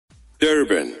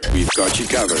Durban, we've got you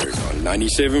covered on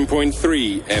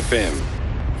 97.3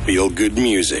 FM. Feel good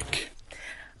music.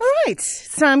 All right,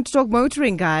 it's time to talk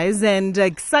motoring, guys, and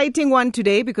exciting one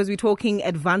today because we're talking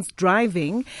advanced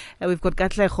driving. We've got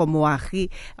Katlego Moagi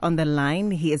on the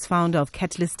line. He is founder of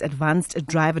Katalyst Advanced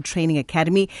Driver Training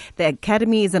Academy. The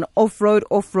academy is an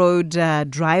off-road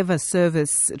driver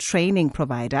service training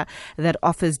provider that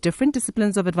offers different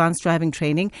disciplines of advanced driving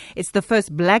training. It's the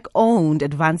first black-owned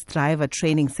advanced driver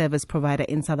training service provider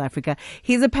in South Africa.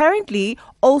 He's apparently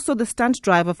also the stunt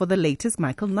driver for the latest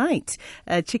Michael Knight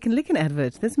Licken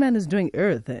advert. This man is doing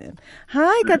earth.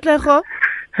 Hi, Katlego.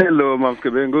 Hello, Mams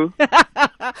Kebengu.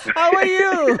 How are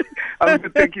you? I'm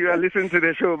good, thank you. I listen to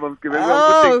the show, Mams Kebengu.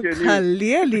 Oh,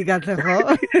 clearly,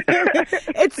 Katlego.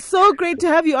 It's so great to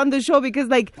have you on the show because,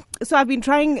 I've been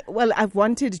trying, I've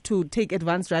wanted to take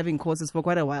advanced driving courses for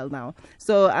quite a while now.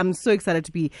 So I'm so excited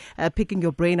to be picking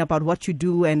your brain about what you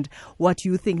do and what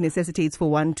you think necessitates for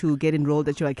one to get enrolled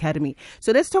at your academy.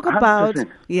 So let's talk about,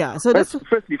 100%.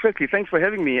 Firstly, thanks for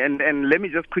having me. And let me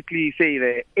just quickly say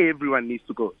that everyone needs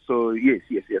to go. So yes.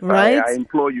 Right? I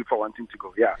implore you for wanting to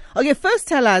go. Yeah. Okay, first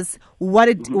tell us what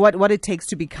it takes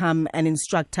to become an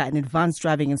instructor, an advanced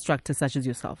driving instructor such as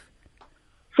yourself.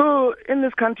 So in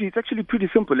this country, it's actually pretty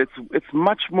simple. It's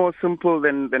much more simple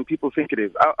than people think it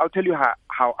is. I'll tell you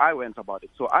how I went about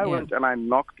it. So I went and I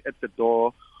knocked at the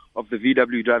door of the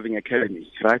VW Driving Academy,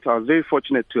 right? I was very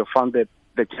fortunate to have found the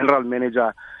general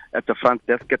manager at the front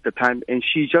desk at the time, and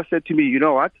she just said to me, you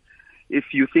know what?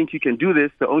 If you think you can do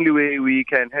this, the only way we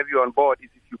can have you on board is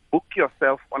if you book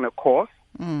yourself on a course,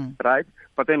 right?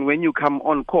 But then when you come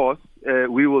on course,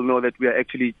 we will know that we are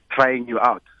actually trying you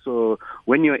out. So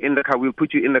when you're in the car, we'll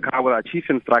put you in the car with our chief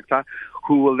instructor,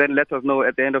 who will then let us know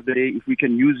at the end of the day if we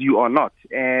can use you or not.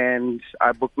 And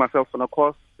I booked myself on a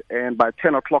course, and by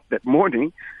 10 o'clock that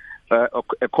morning,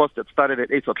 a course that started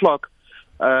at 8 o'clock,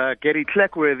 Gary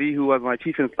Cleckworthy, who was my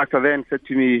chief instructor then, said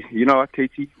to me, you know what,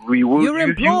 Katie, we will You're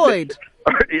employed.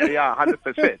 Yeah,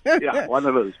 100%. Yeah, one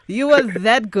of those. You were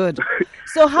that good.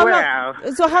 So how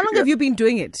long have you been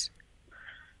doing it?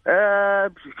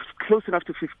 Close enough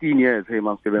to 15 years, hey,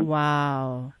 Mamskeben.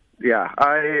 Wow. Yeah,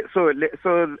 I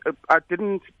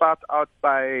didn't start out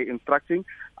by instructing.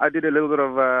 I did a little bit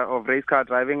of race car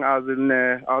driving. I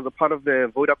was a part of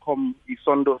the Vodacom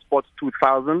Isondo Sports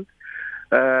 2000.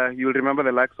 You'll remember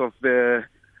the likes of the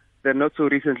not so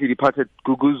recently departed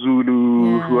Gugu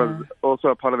Zulu, who was also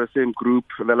a part of the same group,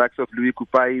 the likes of Louis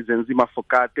Kupai, Zenzima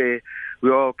Fokate.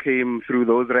 We all came through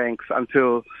those ranks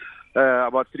until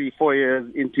about 3-4 years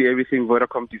into everything.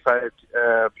 Vodacom decided,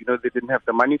 they didn't have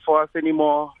the money for us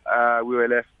anymore. We were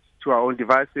left to our own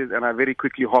devices, and I very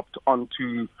quickly hopped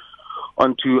onto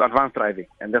advanced driving,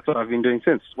 and that's what I've been doing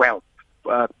since. Well,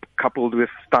 coupled with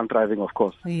stunt driving, of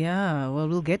course. Yeah, well,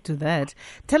 we'll get to that.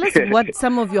 Tell us what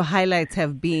some of your highlights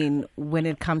have been when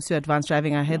it comes to advanced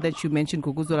driving. I heard that you mentioned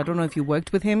Guguzul. I don't know if you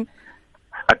worked with him.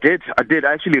 I did. I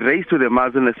actually raced with him. I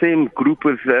was in the same group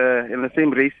in the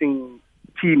same racing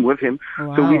team with him.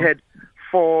 Wow. So we had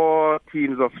 4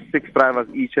 teams of 6 drivers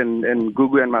each, and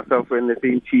Gugu and myself were in the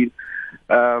same team.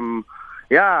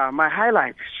 My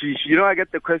highlights. I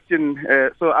get the question.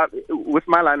 With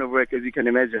my line of work, as you can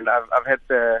imagine, I've had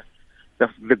the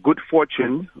good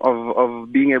fortune of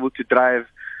being able to drive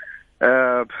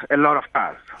a lot of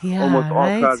cars. Yeah, almost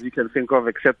all cars you can think of,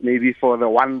 except maybe for the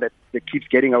one that keeps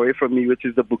getting away from me, which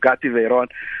is the Bugatti Veyron.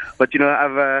 But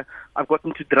I've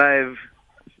gotten to drive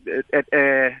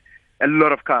a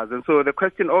lot of cars, and so the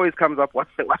question always comes up: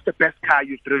 what's the best car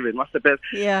you've driven? What's the best?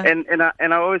 Yeah. And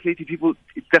I always say to people,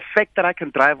 the fact that I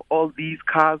can drive all these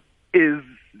cars is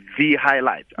the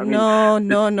highlight. No,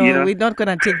 we're not going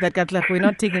to take that, Katlego. We're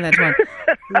not taking that one.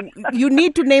 You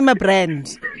need to name a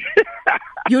brand.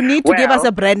 You need to give us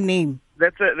a brand name.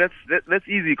 That's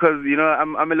easy because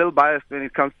I'm a little biased when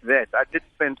it comes to that. I did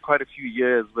spend quite a few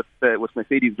years with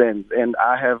Mercedes-Benz, and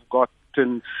I have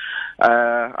gotten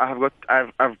I've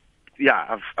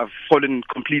fallen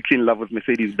completely in love with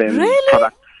Mercedes-Benz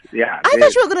products. Yeah, I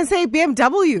thought you were going to say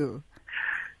BMW.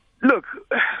 Look,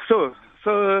 so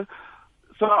I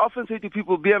often say to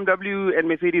people, BMW and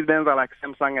Mercedes-Benz are like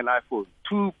Samsung and iPhone.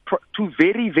 Two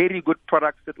very, very good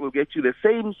products that will get you the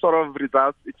same sort of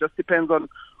results. It just depends on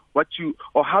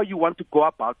how you want to go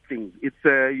about things. It's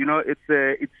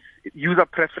it's user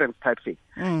preference type thing.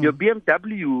 Your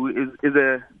BMW is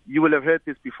you will have heard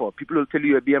this before. People will tell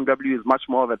you a BMW is much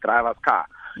more of a driver's car.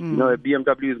 A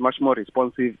BMW is much more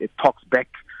responsive. It talks back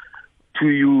to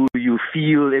you. You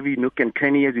feel every nook and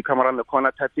cranny as you come around the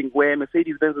corner type thing, where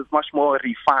Mercedes-Benz is much more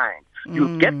refined.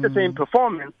 You get the same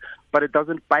performance, but it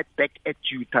doesn't bite back at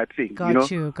you type thing.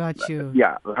 Got you.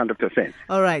 Yeah, 100%.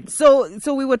 All right.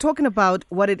 So we were talking about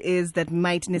what it is that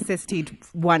might necessitate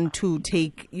one to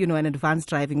take, an advanced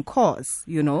driving course,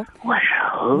 Well,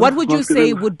 what would you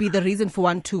say would be the reason for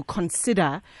one to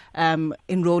consider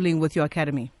enrolling with your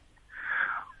academy?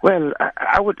 Well,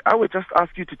 I would just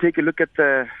ask you to take a look at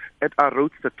our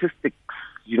road statistics,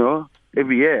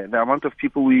 every year. The amount of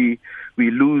people we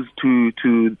lose to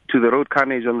the road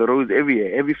carnage on the roads every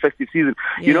year, every festive season.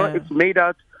 Yeah.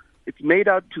 It's made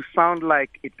out to sound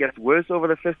like it gets worse over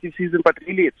the festive season, but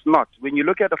really it's not. When you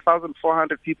look at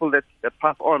 1,400 people that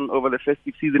pass on over the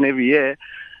festive season every year,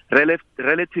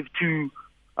 relative to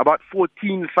about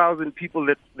 14,000 people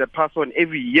that pass on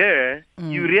every year,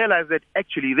 you realize that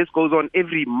actually this goes on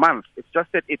every month. It's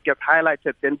just that it gets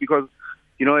highlighted then because,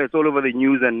 it's all over the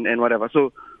news and whatever.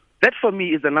 So that for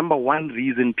me is the number one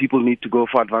reason people need to go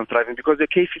for advanced driving, because the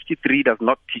K53 does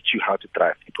not teach you how to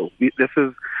drive people. This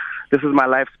is my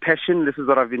life's passion. This is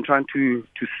what I've been trying to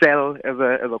sell as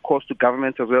a course to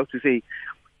government as well, to say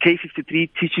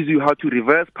K53 teaches you how to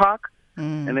reverse park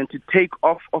and then to take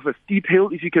off of a steep hill.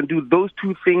 If you can do those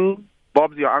two things,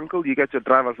 Bob's your uncle, you get your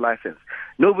driver's license.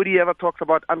 Nobody ever talks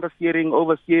about understeering,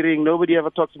 oversteering. Nobody ever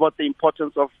talks about the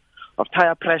importance of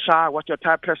tire pressure, what your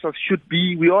tire pressure should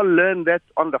be. We all learn that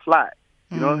on the fly.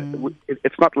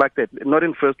 It's not like that. Not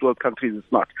in first world countries,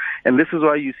 it's not. And this is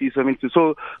why you see so many.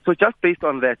 So just based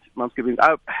on that,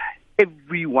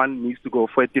 everyone needs to go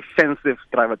for a defensive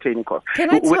driver training course. Can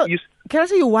I tell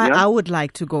you why I would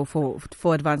like to go for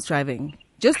advanced driving?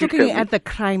 Just looking at the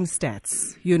crime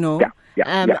stats,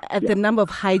 at the number of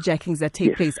hijackings that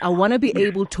take place, I want to be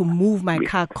able to move my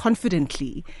car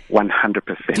confidently.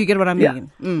 100%. Do you get what I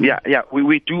mean? Yeah.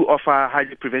 We do offer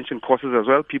hijack prevention courses as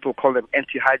well. People call them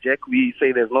anti-hijack. We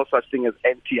say there's no such thing as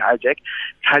anti-hijack.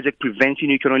 Hijack prevention,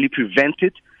 you can only prevent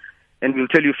it. And we'll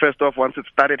tell you first off, once it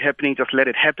started happening, just let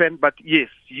it happen. But yes,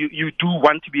 you do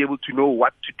want to be able to know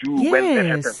what to do when that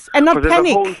happens. And not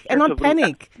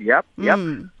panic. Yep.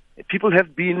 People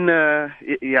have been,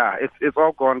 it's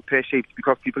all gone pear-shaped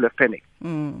because people have panicked.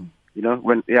 So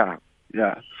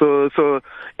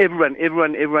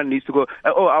everyone needs to go.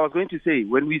 I was going to say,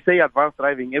 when we say advanced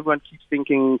driving, everyone keeps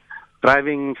thinking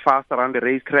driving fast around the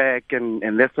racetrack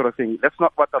and that sort of thing. That's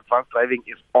not what advanced driving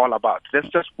is all about. That's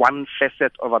just one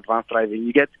facet of advanced driving.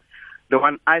 You get the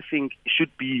one I think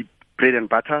should be bread and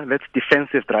butter. That's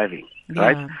defensive driving,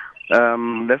 right?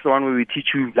 That's the one where we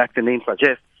teach you, like the name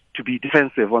suggests, to be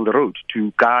defensive on the road,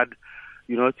 to guard,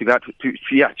 to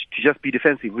just be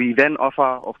defensive. We then offer,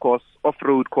 of course,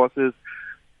 off-road courses,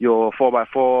 your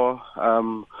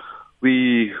 4x4.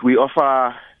 We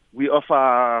offer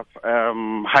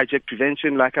hijack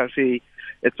prevention, like I say.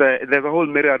 There's a whole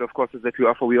myriad of courses that we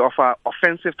offer. We offer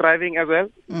offensive driving as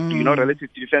well,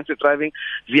 relative to defensive driving,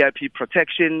 VIP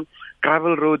protection,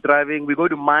 gravel road driving. We go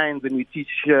to mines and we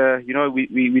teach,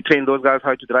 we train those guys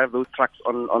how to drive those trucks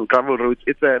on gravel roads.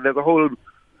 There's a whole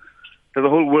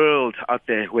world out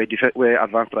there where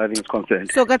advanced driving is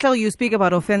concerned. So, Katlego, you speak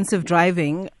about offensive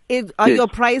driving. Are your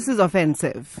prices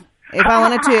offensive? If I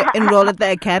wanted to enroll at the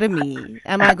academy,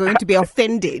 am I going to be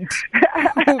offended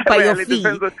by your fee?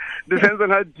 Depends on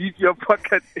how deep your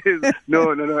pocket is.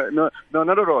 No, not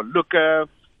at all. Look,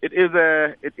 it is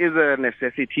a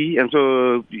necessity, and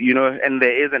so and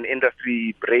there is an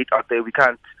industry rate out there. We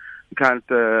can't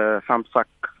thumbsuck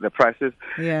the prices.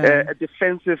 A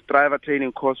defensive driver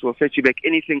training course will fetch you back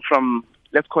anything from,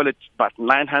 let's call it, about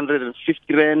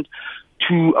 950 rand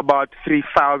to about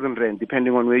 3,000 rand,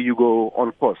 depending on where you go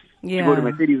on course. If you go to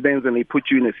Mercedes-Benz and they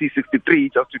put you in a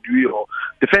C63 just to do your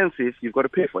defensive, you've got to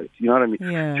pay for it. You know what I mean?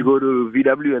 Yeah. If you go to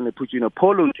VW and they put you in a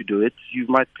Polo to do it, you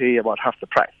might pay about half the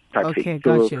price. Okay,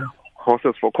 got you.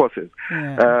 Horses for courses.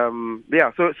 So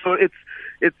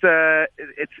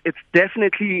it's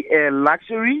definitely a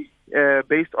luxury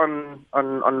based on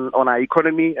our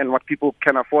economy and what people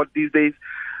can afford these days.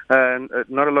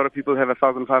 Not a lot of people have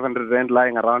 1,500 rand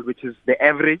lying around, which is the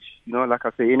average. Like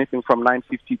I say, anything from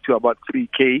 950 to about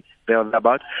 3K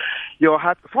thereabout. Your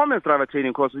high performance driver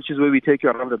training course, which is where we take you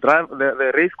around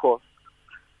the race course,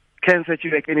 can set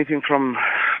you like anything from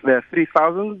the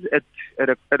 3,000 at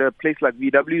a place like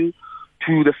VW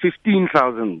to the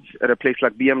 15,000 at a place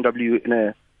like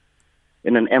BMW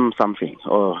in an M something,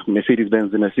 or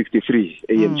Mercedes-Benz in a 63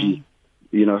 AMG.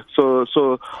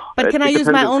 But can I use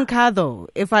my own car though?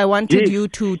 If I wanted you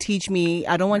to teach me,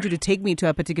 I don't want you to take me to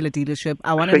a particular dealership.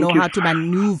 I want to know how to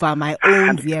maneuver my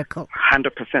own vehicle.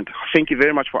 100%. Thank you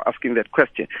very much for asking that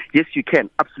question. Yes, you can.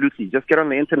 Absolutely. Just get on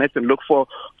the internet and look for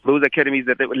those academies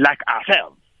that like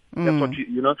ourselves. That's what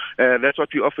that's what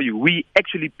we offer you. We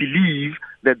actually believe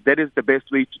that is the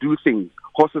best way to do things.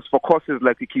 Horses for courses,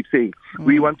 like we keep saying.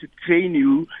 We want to train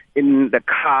you in the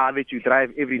car that you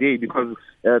drive every day because,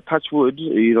 touch wood,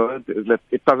 that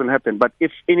it doesn't happen. But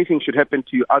if anything should happen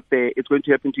to you out there, it's going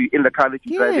to happen to you in the car that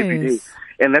you drive every day.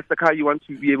 And that's the car you want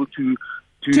to be able to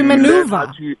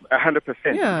maneuver.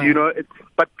 100%. Yeah.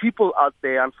 But people out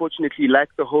there, unfortunately, like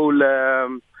the whole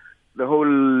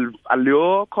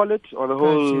allure, call it, or the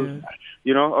whole,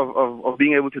 of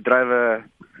being able to drive a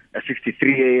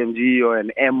 63 AMG or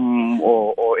an M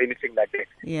or anything like that.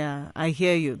 Yeah, I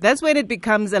hear you. That's when it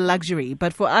becomes a luxury.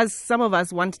 But for us, some of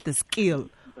us want the skill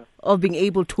of being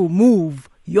able to move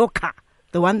your car,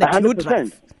 the one that 100%, you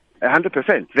drive.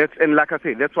 100%. And like I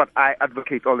say, that's what I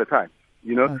advocate all the time.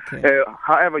 Okay.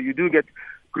 However, you do get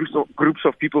groups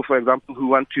of people, for example, who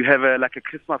want to have a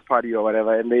Christmas party or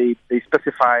whatever, and they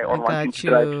specify on wanting to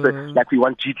drive, like we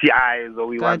want GTIs or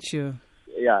we want.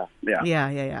 Yeah.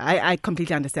 I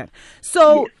completely understand.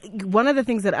 So one of the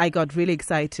things that I got really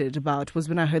excited about was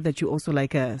when I heard that you're also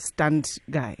like a stunt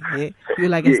guy. Eh? You're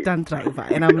like a stunt driver.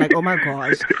 And I'm like, oh my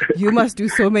gosh, you must do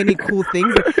so many cool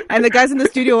things. And the guys in the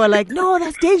studio were like, no,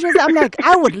 that's dangerous. I'm like,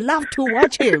 I would love to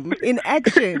watch him in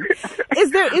action.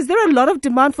 Is there a lot of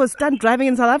demand for stunt driving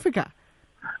in South Africa?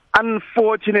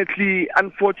 Unfortunately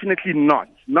not.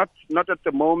 Not at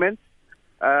the moment.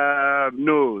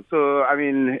 No. So, I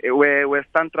mean, where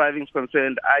stunt driving is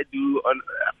concerned, I do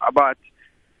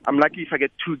I'm lucky if I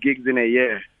get 2 gigs in a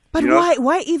year. But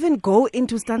why even go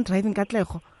into stunt driving,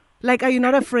 Katlego? Like, are you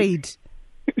not afraid?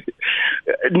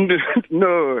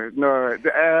 No.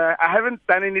 I haven't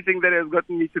done anything that has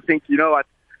gotten me to think, you know what?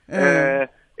 No.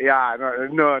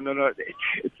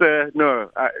 It's no,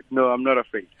 I'm not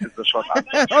afraid. It's a short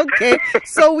answer. Okay,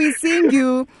 so we're seeing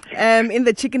you in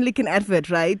the Licken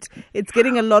advert, right? It's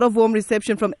getting a lot of warm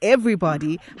reception from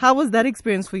everybody. How was that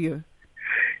experience for you?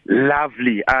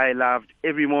 Lovely. I loved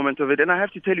every moment of it, and I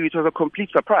have to tell you, it was a complete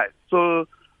surprise. So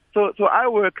I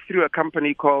work through a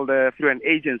company through an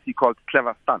agency called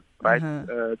Clever Stunt, right?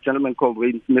 A gentleman called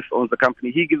Wayne Smith owns the company.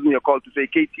 He gives me a call to say,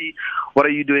 KT, what are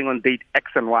you doing on date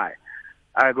X and Y?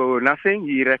 I go, nothing.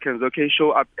 He reckons, okay,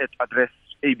 show up at address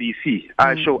ABC.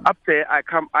 I show up there. I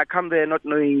come there not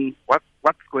knowing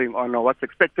what's going on or what's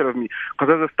expected of me.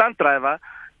 Because as a stunt driver,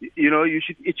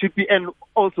 it should be. And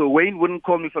also, Wayne wouldn't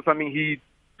call me for something he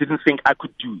didn't think I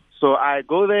could do. So I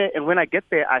go there, and when I get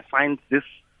there, I find this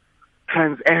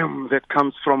Trans Am that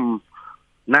comes from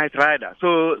Knight Rider.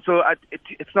 So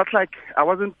it's not like I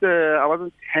wasn't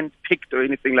handpicked or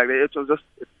anything like that. It was just.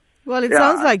 Well, it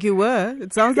sounds like you were.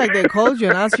 It sounds like they called you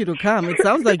and asked you to come. It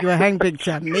sounds like you were handpicked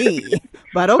at me.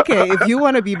 But okay, if you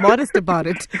want to be modest about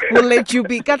it, we'll let you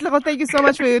be. Katlego, thank you so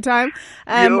much for your time.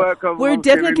 You're welcome. We're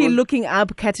definitely looking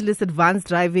up Katalyst Advanced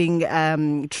Driving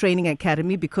Training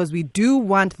Academy because we do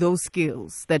want those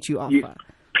skills that you offer.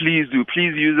 Please do.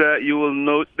 Please, user, you will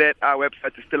note that our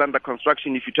website is still under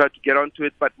construction if you try to get onto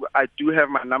it, but I do have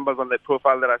my numbers on the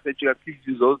profile that I sent you. Please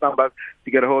use those numbers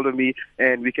to get a hold of me,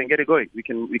 and we can get it going. We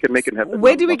can make it happen.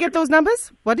 Where do we get those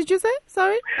numbers? What did you say?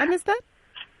 Sorry, I missed that.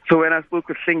 So when I spoke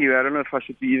with Singyu, I don't know if I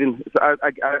should be even. So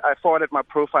I forwarded my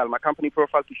profile, my company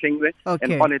profile to Singyu,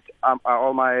 and on it are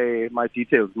all my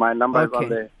details, my numbers on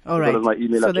there, all right. As well as my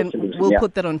email address. So then we'll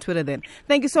put that on Twitter then.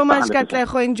 Thank you so much,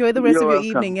 Katlego. Enjoy the rest of your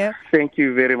evening. Yeah. Thank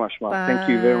you very much, Ma. Thank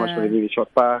you very much for the really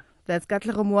short. Bye. That's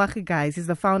Katlego Moagi, guys. He's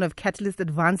the founder of Katalyst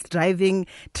Advanced Driving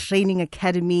Training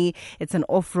Academy. It's an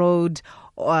on-road,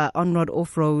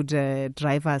 off-road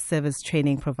driver service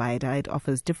training provider. It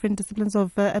offers different disciplines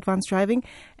of advanced driving.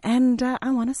 And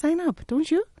I want to sign up, don't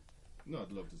you? No,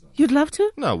 I'd love to sign up. You'd love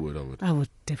to? No, I would. I would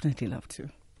definitely love to.